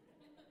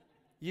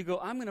 You go,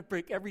 I'm going to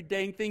break every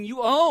dang thing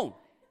you own.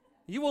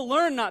 You will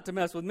learn not to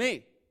mess with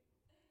me.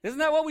 Isn't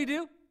that what we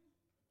do?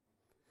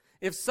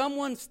 If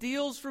someone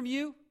steals from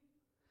you,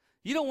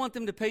 you don't want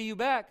them to pay you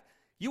back.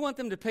 You want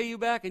them to pay you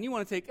back, and you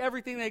want to take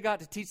everything they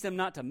got to teach them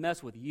not to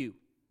mess with you.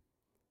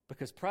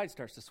 Because pride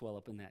starts to swell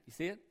up in that. You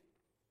see it?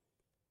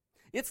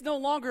 It's no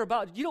longer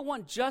about, you don't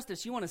want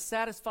justice. You want to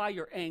satisfy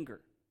your anger.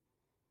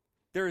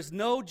 There is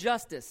no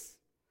justice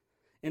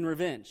in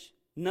revenge.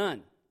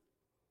 None.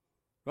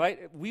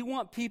 Right? We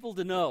want people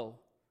to know,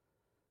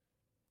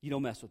 you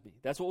don't mess with me.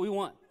 That's what we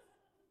want.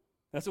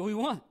 That's what we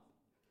want.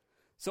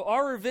 So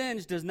our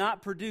revenge does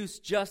not produce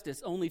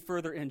justice, only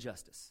further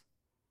injustice.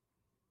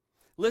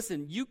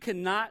 Listen, you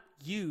cannot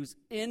use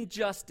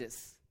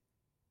injustice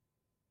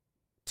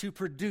to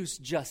produce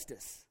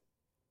justice.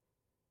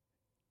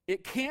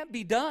 It can't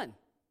be done.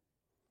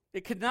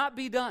 It could not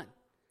be done.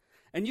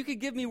 And you could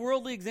give me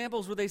worldly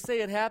examples where they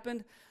say it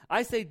happened.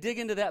 I say dig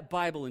into that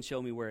Bible and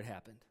show me where it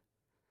happened.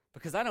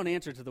 Because I don't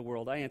answer to the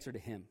world, I answer to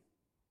Him.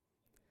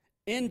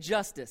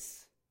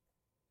 Injustice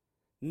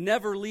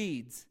never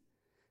leads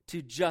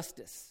to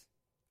justice.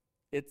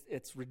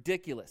 It's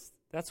ridiculous.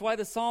 That's why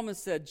the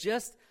psalmist said,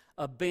 just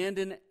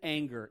abandon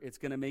anger. It's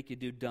going to make you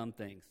do dumb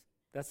things.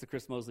 That's the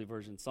Chris Mosley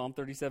version. Psalm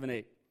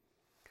 37:8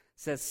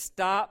 says,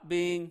 stop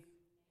being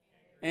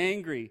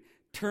angry.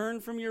 Turn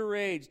from your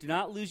rage. Do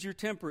not lose your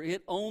temper.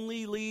 It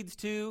only leads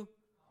to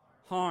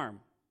harm.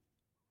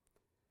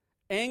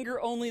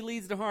 Anger only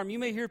leads to harm. You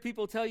may hear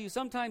people tell you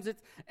sometimes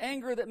it's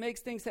anger that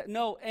makes things happen.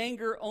 No,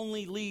 anger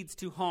only leads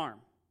to harm.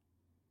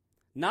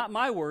 Not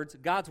my words,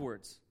 God's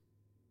words.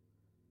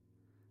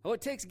 Oh, it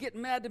takes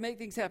getting mad to make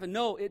things happen.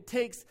 No, it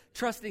takes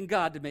trusting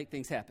God to make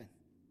things happen.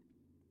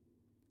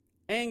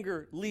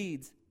 Anger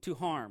leads to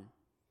harm.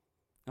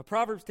 Now,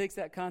 Proverbs takes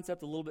that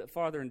concept a little bit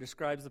farther and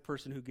describes the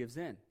person who gives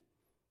in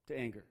to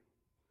anger.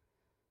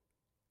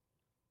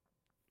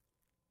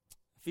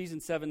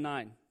 Ephesians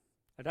 7:9.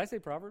 Did I say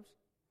Proverbs?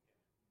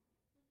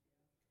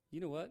 You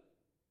know what?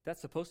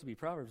 That's supposed to be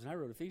Proverbs, and I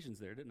wrote Ephesians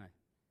there, didn't I?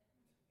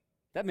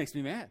 That makes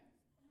me mad.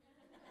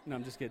 No,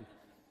 I'm just kidding.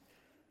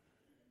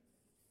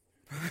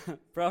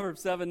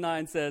 Proverbs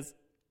 7:9 says,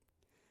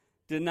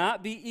 do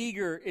not be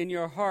eager in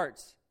your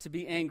hearts to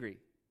be angry.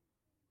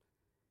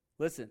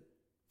 Listen,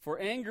 for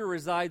anger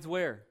resides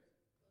where?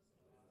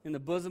 In the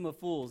bosom of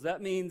fools.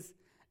 That means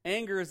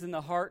anger is in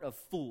the heart of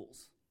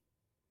fools.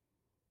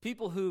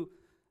 People who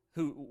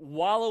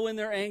wallow in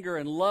their anger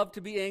and love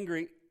to be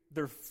angry,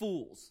 they're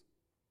fools.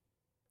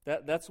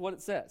 That's what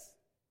it says.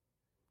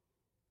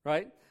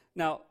 Right?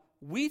 Now,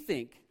 we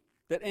think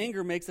that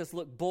anger makes us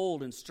look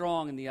bold and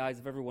strong in the eyes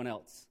of everyone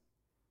else.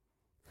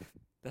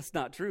 That's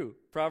not true.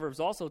 Proverbs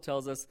also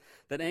tells us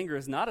that anger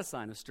is not a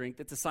sign of strength,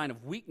 it's a sign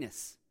of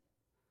weakness.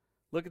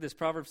 Look at this,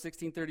 Proverbs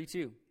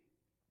 16:32.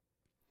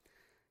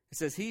 It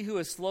says, he who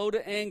is slow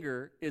to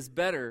anger is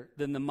better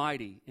than the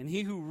mighty, and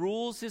he who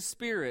rules his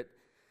spirit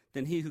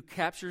than he who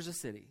captures a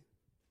city.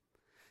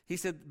 He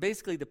said,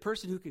 basically, the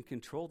person who can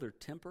control their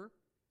temper,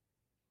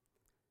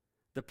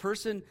 the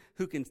person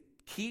who can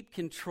keep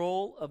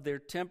control of their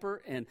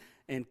temper and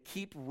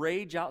keep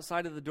rage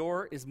outside of the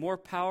door is more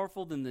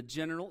powerful than the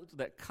general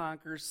that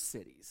conquers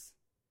cities.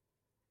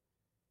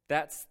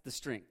 That's the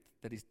strength.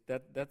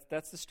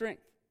 That's the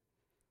strength.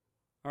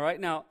 All right,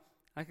 now,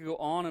 I could go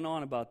on and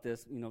on about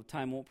this.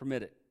 Time won't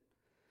permit it.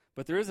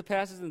 But there is a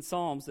passage in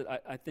Psalms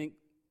that I think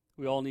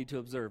we all need to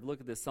observe. Look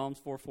at this,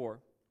 Psalms 4:4.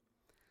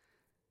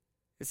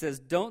 It says,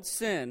 don't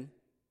sin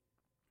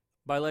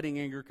by letting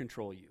anger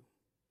control you.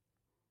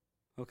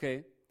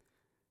 Okay?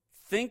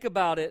 Think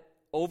about it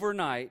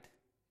overnight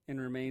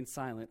and remain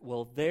silent.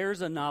 Well,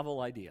 there's a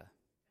novel idea.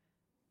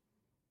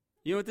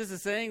 You know what this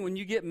is saying? When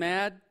you get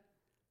mad,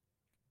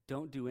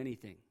 don't do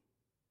anything.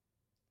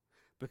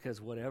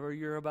 Because whatever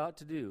you're about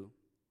to do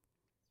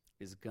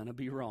is going to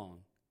be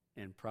wrong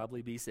and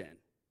probably be sin.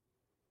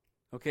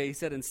 Okay, he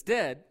said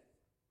instead,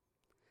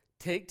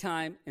 take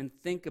time and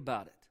think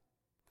about it.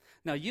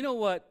 Now, you know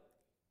what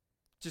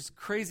just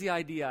crazy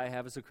idea I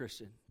have as a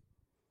Christian?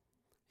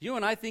 You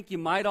and I think you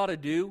might ought to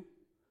do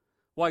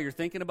while you're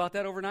thinking about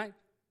that overnight?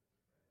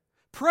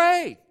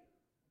 Pray.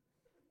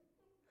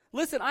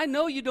 Listen, I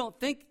know you don't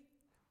think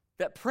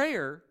that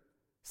prayer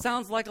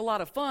sounds like a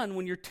lot of fun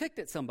when you're ticked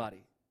at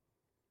somebody.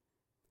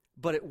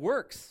 But it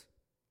works.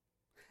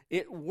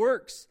 It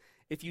works.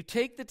 If you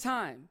take the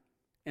time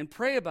and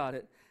pray about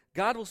it,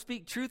 God will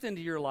speak truth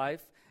into your life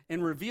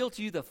and reveal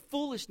to you the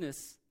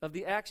foolishness of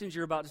the actions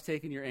you're about to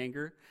take in your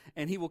anger,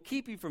 and he will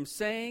keep you from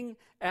saying,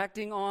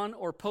 acting on,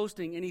 or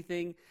posting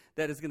anything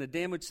that is going to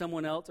damage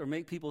someone else or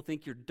make people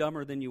think you're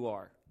dumber than you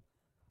are.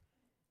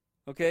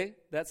 Okay?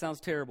 That sounds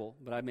terrible,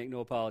 but I make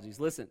no apologies.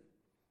 Listen.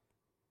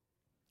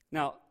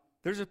 Now,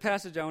 there's a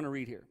passage I want to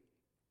read here.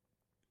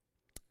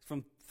 It's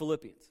from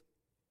Philippians.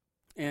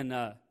 And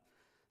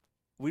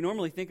we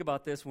normally think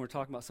about this when we're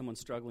talking about someone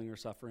struggling or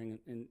suffering,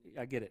 and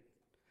I get it.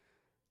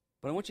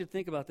 But I want you to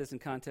think about this in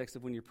context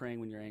of when you're praying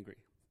when you're angry.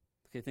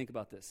 Okay, think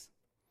about this.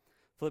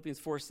 Philippians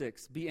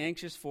 4:6. Be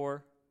anxious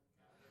for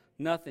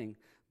nothing,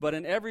 but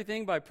in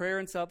everything by prayer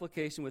and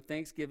supplication with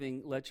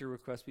thanksgiving, let your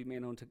requests be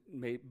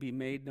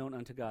made known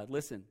unto God.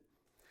 Listen,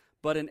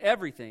 but in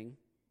everything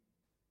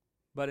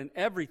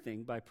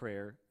by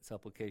prayer and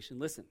supplication.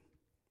 Listen,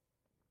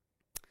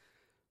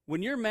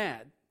 when you're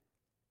mad,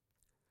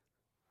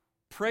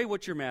 pray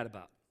what you're mad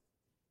about.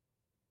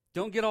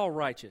 Don't get all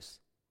righteous.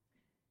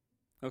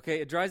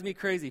 Okay, it drives me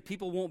crazy.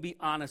 People won't be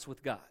honest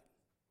with God.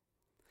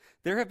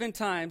 There have been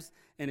times,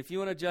 and if you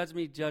want to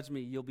judge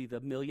me, you'll be the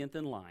millionth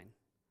in line.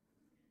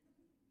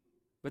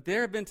 But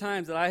there have been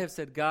times that I have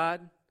said,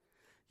 God,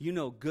 you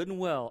know good and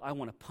well I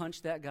want to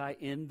punch that guy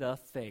in the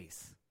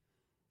face.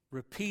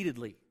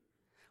 Repeatedly.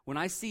 When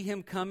I see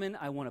him coming,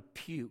 I want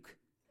to puke.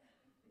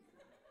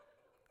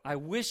 I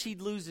wish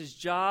he'd lose his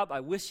job. I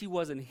wish he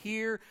wasn't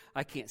here.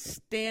 I can't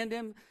stand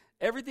him.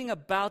 Everything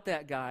about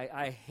that guy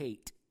I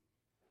hate.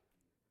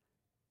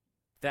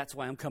 That's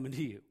why I'm coming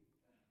to you.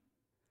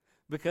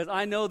 Because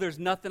I know there's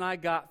nothing I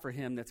got for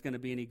him that's going to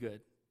be any good.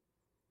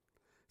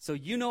 So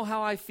you know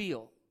how I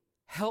feel.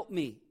 Help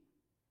me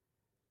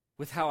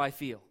with how I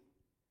feel.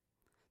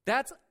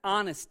 That's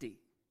honesty.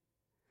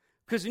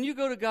 Because when you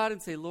go to God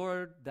and say,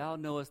 Lord, thou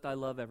knowest I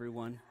love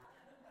everyone.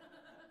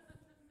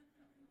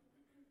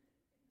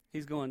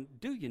 He's going,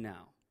 do you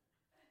now?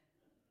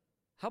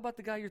 How about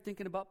the guy you're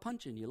thinking about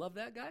punching? You love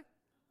that guy?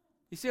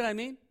 You see what I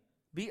mean?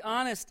 Be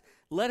honest.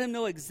 Let him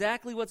know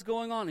exactly what's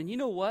going on. And you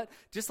know what?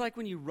 Just like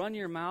when you run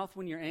your mouth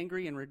when you're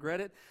angry and regret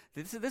it,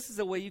 this is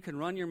a way you can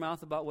run your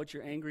mouth about what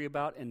you're angry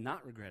about and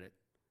not regret it.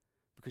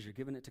 Because you're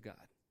giving it to God.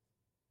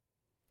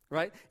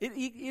 Right? It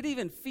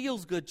even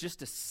feels good just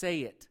to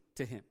say it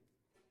to him.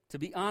 To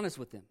be honest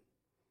with him.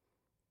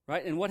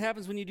 Right? And what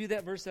happens when you do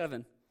that? Verse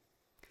 7.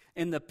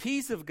 And the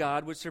peace of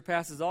God, which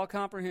surpasses all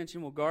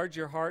comprehension, will guard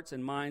your hearts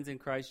and minds in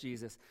Christ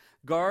Jesus.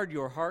 Guard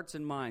your hearts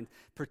and minds.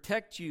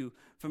 Protect you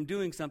from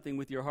doing something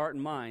with your heart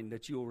and mind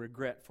that you will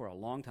regret for a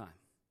long time.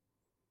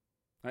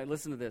 All right,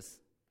 listen to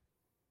this.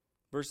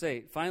 Verse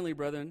 8. Finally,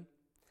 brethren,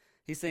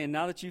 he's saying,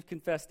 now that you've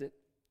confessed it,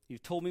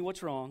 you've told me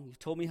what's wrong, you've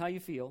told me how you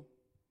feel.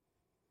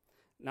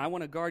 Now I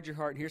want to guard your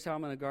heart, and here's how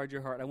I'm going to guard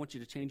your heart. I want you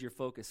to change your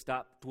focus.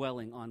 Stop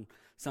dwelling on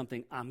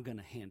something I'm going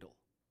to handle.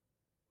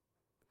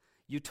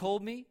 You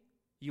told me.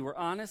 You were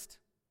honest,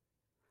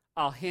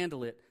 I'll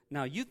handle it.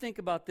 Now you think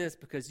about this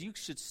because you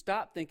should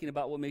stop thinking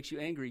about what makes you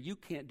angry. You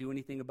can't do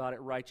anything about it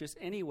righteous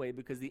anyway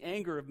because the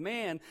anger of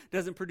man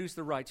doesn't produce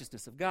the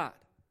righteousness of God.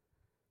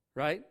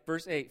 Right?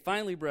 Verse 8,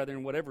 finally,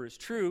 brethren, whatever is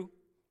true,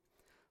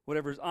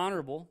 whatever is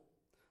honorable,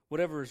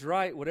 whatever is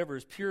right, whatever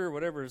is pure,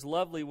 whatever is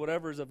lovely,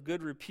 whatever is of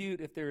good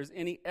repute, if there is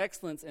any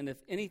excellence and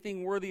if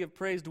anything worthy of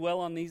praise, dwell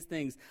on these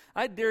things.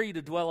 I dare you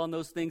to dwell on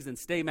those things and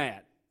stay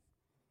mad.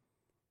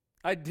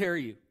 I dare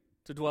you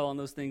to dwell on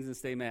those things and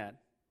stay mad.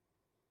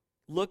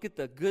 Look at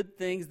the good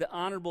things, the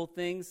honorable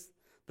things,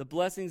 the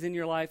blessings in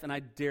your life, and I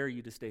dare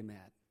you to stay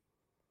mad.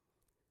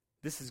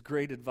 This is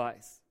great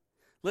advice.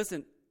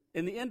 Listen,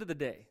 in the end of the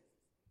day,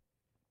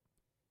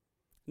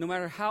 No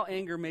matter how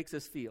anger makes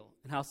us feel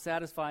and how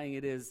satisfying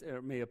it is, or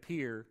it may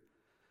appear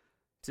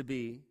to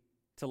be,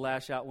 to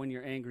lash out when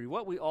you're angry,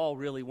 what we all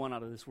really want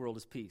out of this world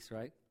is peace,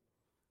 right?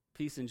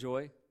 Peace and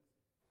joy.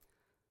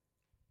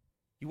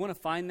 You want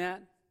to find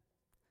that?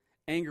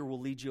 Anger will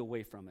lead you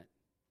away from it.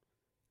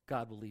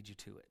 God will lead you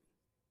to it.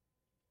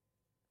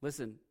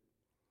 Listen,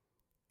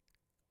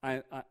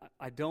 I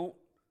don't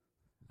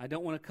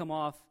want to come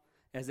off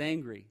as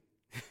angry.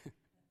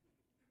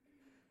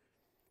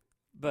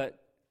 But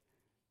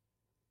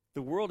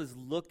the world is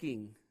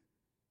looking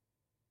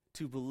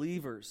to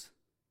believers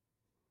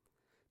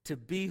to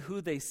be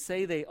who they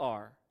say they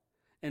are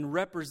and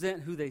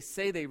represent who they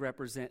say they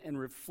represent and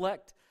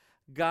reflect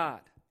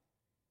God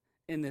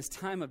in this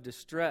time of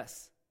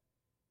distress.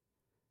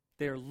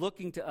 They are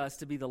looking to us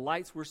to be the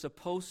lights we're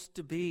supposed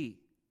to be.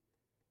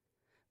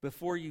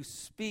 Before you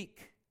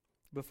speak,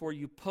 before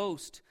you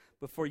post,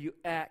 before you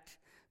act,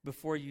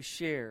 before you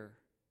share,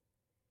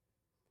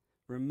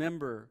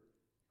 remember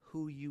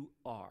who you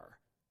are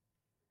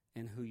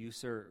and who you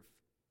serve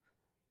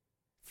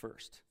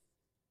first.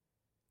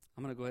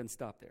 I'm going to go ahead and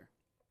stop there.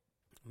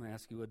 I'm going to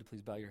ask you, would, to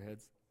please bow your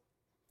heads.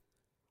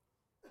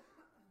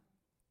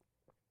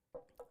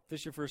 If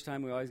this is your first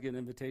time, we always get an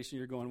invitation.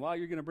 You're going, wow,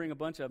 you're going to bring a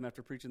bunch of them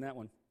after preaching that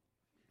one.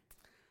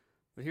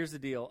 But here's the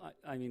deal.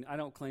 I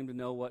don't claim to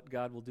know what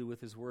God will do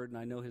with His Word, and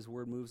I know His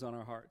Word moves on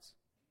our hearts.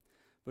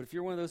 But if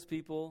you're one of those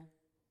people,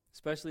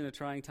 especially in a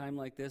trying time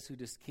like this, who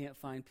just can't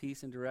find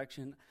peace and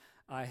direction,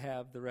 I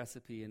have the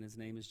recipe, and His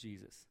name is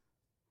Jesus.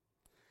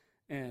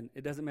 And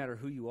it doesn't matter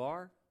who you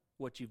are,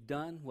 what you've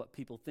done, what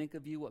people think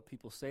of you, what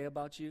people say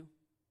about you.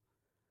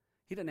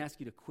 He doesn't ask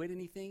you to quit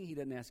anything. He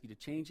doesn't ask you to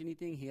change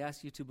anything. He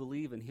asks you to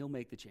believe, and He'll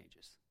make the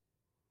changes.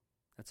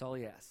 That's all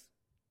He asks.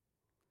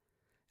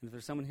 And if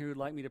there's someone here who'd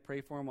like me to pray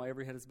for him while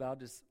every head is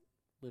bowed, just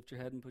lift your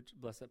head and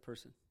bless that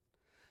person.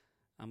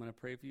 I'm going to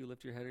pray for you.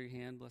 Lift your head or your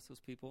hand. Bless those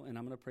people. And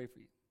I'm going to pray for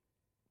you.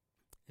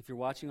 If you're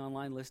watching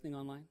online, listening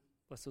online,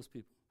 bless those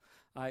people.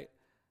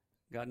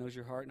 God knows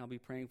your heart, and I'll be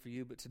praying for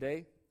you. But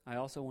today, I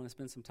also want to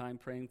spend some time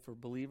praying for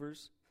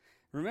believers.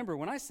 Remember,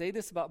 when I say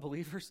this about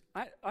believers,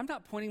 I'm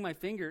not pointing my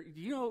finger.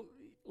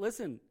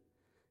 Listen,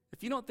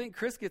 if you don't think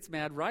Chris gets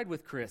mad, ride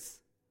with Chris.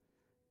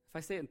 If I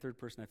say it in third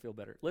person, I feel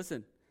better.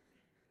 Listen,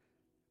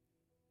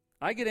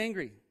 I get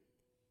angry.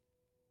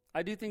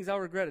 I do things I'll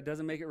regret. It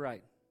doesn't make it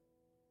right.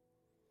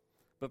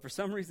 But for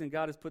some reason,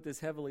 God has put this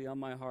heavily on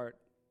my heart.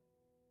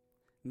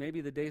 Maybe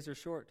the days are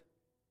short.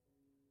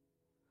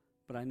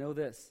 But I know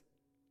this.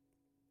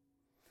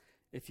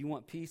 If you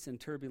want peace in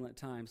turbulent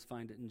times,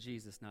 find it in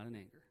Jesus, not in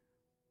anger.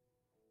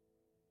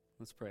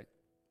 Let's pray.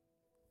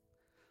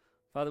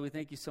 Father, we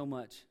thank you so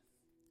much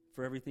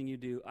for everything you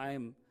do. I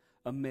am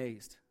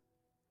amazed.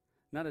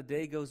 Not a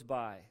day goes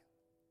by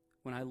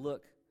when I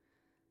look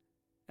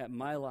at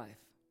my life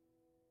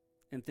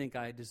and think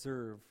I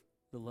deserve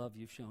the love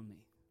you've shown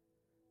me,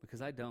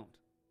 because I don't.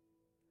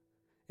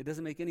 It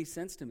doesn't make any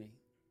sense to me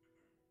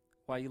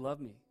why you love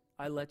me.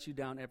 I let you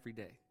down every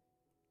day.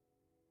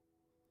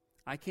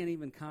 I can't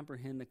even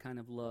comprehend the kind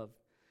of love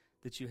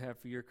that you have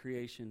for your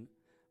creation,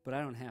 but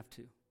I don't have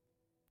to.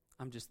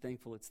 I'm just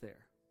thankful it's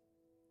there.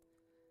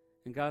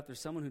 And God, if there's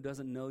someone who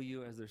doesn't know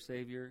you as their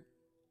Savior,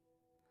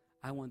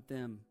 I want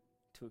them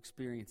to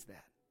experience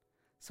that.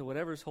 So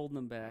whatever's holding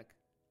them back,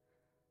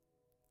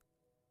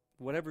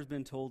 whatever's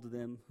been told to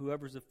them,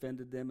 whoever's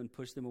offended them and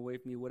pushed them away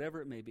from you,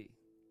 whatever it may be,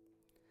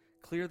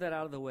 clear that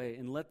out of the way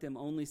and let them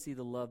only see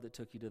the love that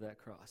took you to that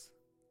cross.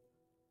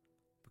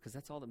 Because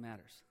that's all that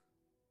matters.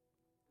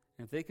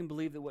 And if they can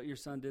believe that what your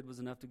Son did was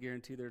enough to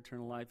guarantee their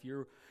eternal life,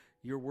 your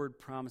word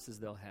promises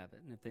they'll have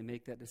it. And if they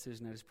make that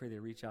decision, I just pray they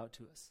reach out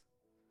to us,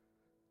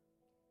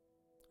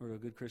 or to a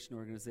good Christian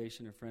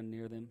organization or friend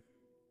near them.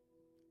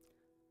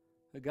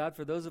 But God,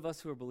 for those of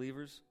us who are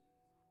believers,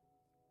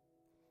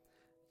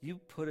 you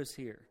put us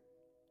here.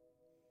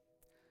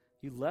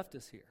 You left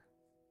us here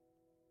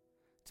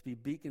to be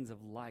beacons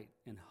of light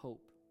and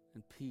hope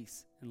and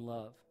peace and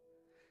love.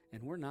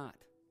 And we're not.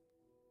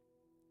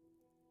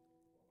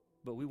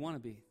 But we want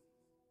to be.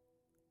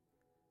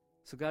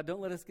 So God, don't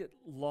let us get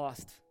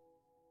lost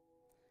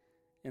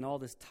in all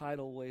this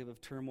tidal wave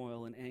of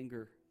turmoil and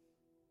anger.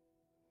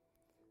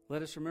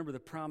 Let us remember the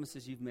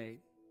promises you've made,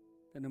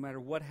 that no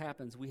matter what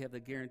happens, we have the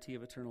guarantee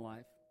of eternal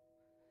life.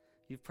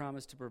 You've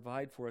promised to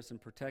provide for us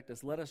and protect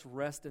us. Let us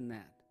rest in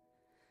that.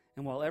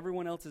 And while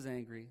everyone else is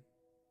angry,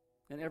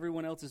 and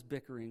everyone else is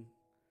bickering,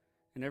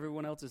 and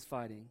everyone else is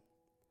fighting,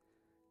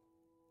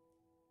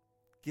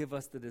 give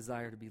us the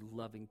desire to be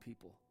loving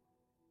people.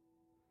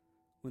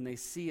 When they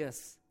see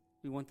us,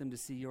 we want them to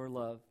see your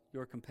love,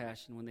 your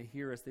compassion. When they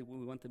hear us,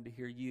 we want them to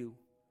hear you.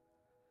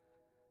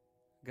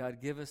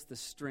 God, give us the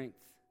strength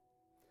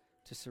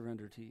to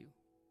surrender to you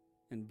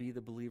and be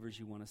the believers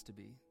you want us to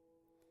be.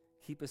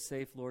 Keep us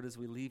safe, Lord, as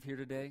we leave here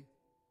today.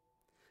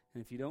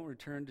 And if you don't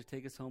return to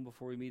take us home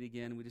before we meet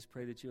again, we just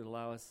pray that you would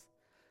allow us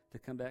to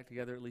come back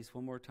together at least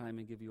one more time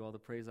and give you all the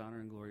praise,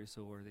 honor, and glory you're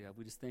so worthy of.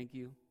 We just thank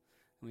you,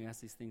 and we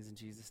ask these things in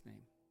Jesus'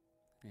 name.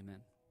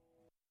 Amen.